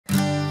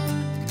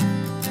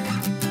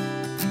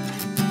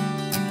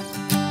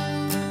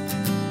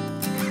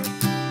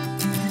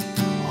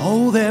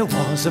Oh, there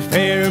was a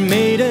fair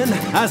maiden,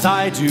 as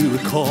I do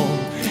recall,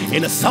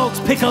 in a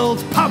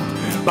salt-pickled pub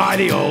by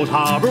the old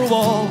harbour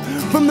wall.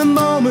 From the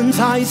moment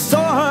I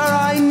saw her,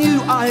 I knew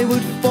I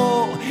would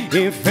fall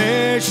if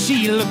e'er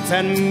she looked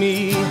at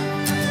me.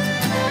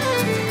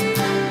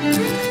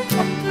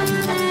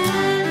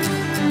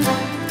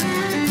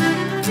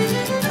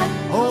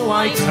 Oh,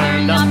 I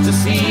turned up to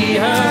see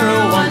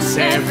her once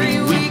every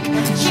week.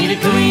 She'd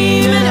a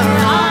gleam in her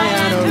eye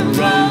and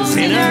a rose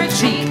in her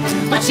cheek,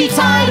 but she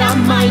tied up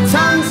my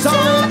tongue so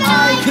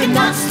I could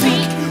not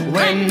speak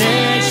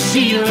whene'er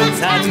she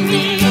looked at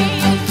me.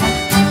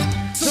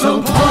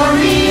 So pour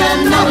me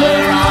another,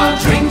 I'll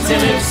drink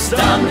till it's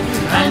done,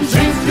 and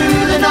drink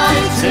through the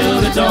night till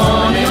the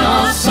dawning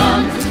of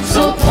sun.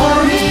 So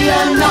pour me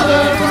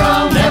another, for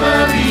I'll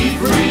never be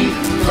free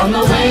from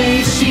the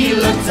way she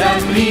looked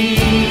at me,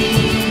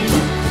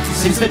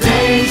 since the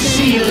day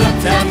she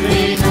looked at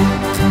me.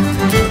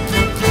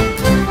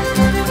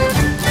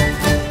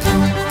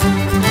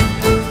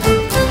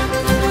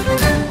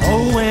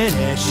 Oh,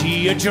 when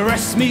she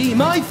addressed me,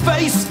 my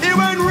face, it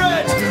went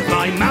red.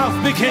 My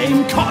mouth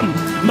became cotton,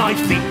 my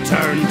feet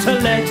turned to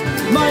lead.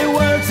 My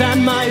words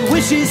and my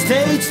wishes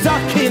stayed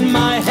stuck in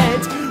my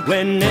head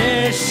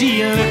whene'er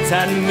she looked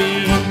at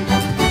me.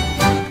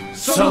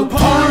 So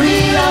pour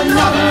me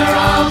another,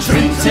 I'll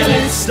drink till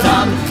it's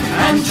done,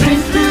 and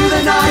drink through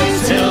the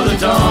night till the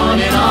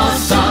dawning of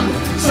sun.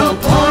 So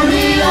pour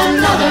me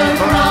another,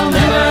 for I'll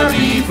never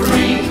be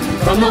free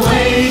from the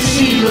way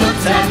she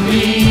looked at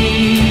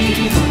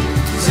me,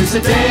 since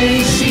the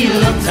day she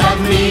looked at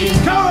me.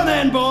 Go on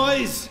then,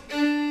 boys!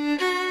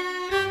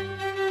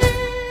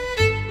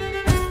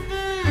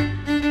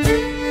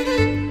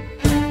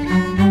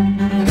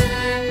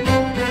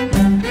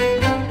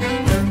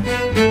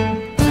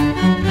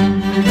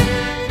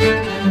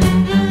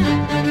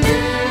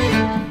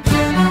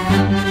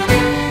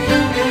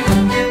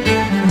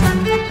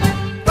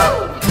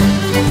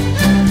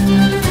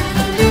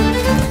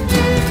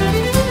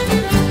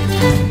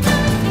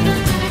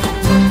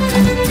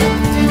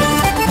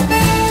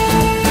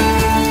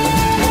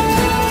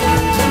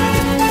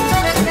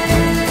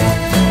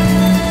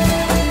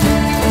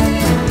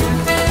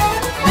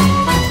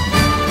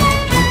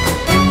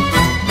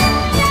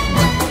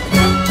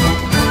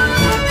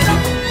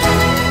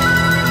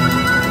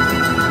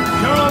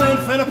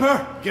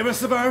 Give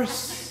us a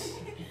verse.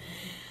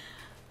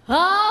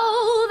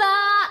 Oh,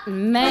 that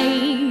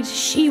maid,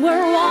 she were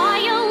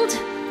wild,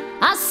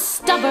 as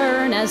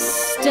stubborn as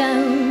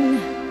stone,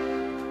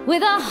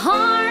 with a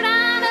heart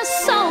and a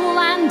soul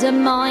and a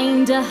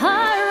mind of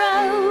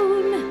her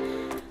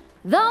own.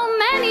 Though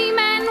many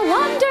men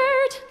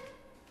wondered,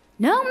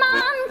 no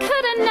man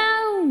could have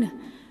known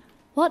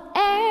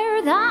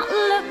whate'er that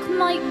look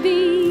might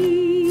be.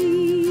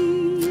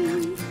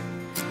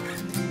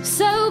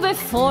 So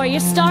before you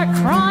start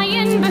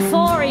crying,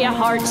 before your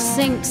heart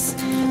sinks,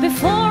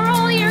 before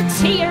all your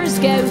tears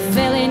go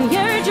filling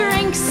your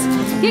drinks,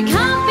 you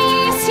can't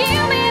be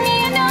assuming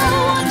you know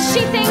what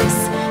she thinks,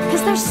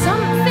 'cause there's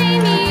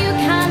something you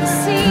can't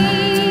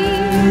see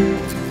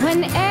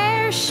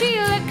whene'er she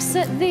looks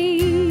at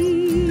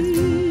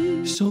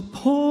thee. So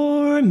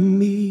pour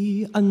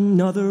me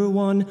another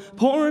one,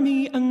 pour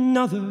me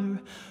another.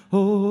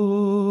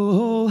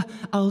 Oh,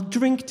 I'll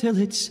drink till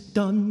it's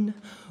done.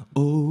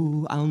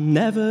 Oh, I'll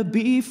never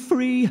be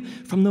free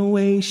from the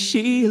way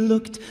she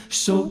looked.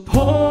 So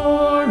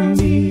pour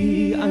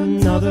me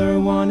another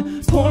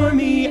one, pour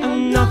me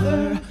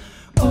another.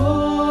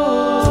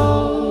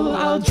 Oh,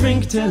 I'll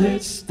drink till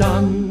it's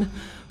done.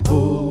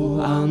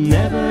 Oh, I'll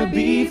never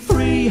be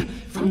free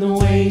from the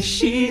way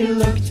she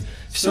looked.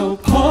 So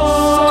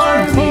pour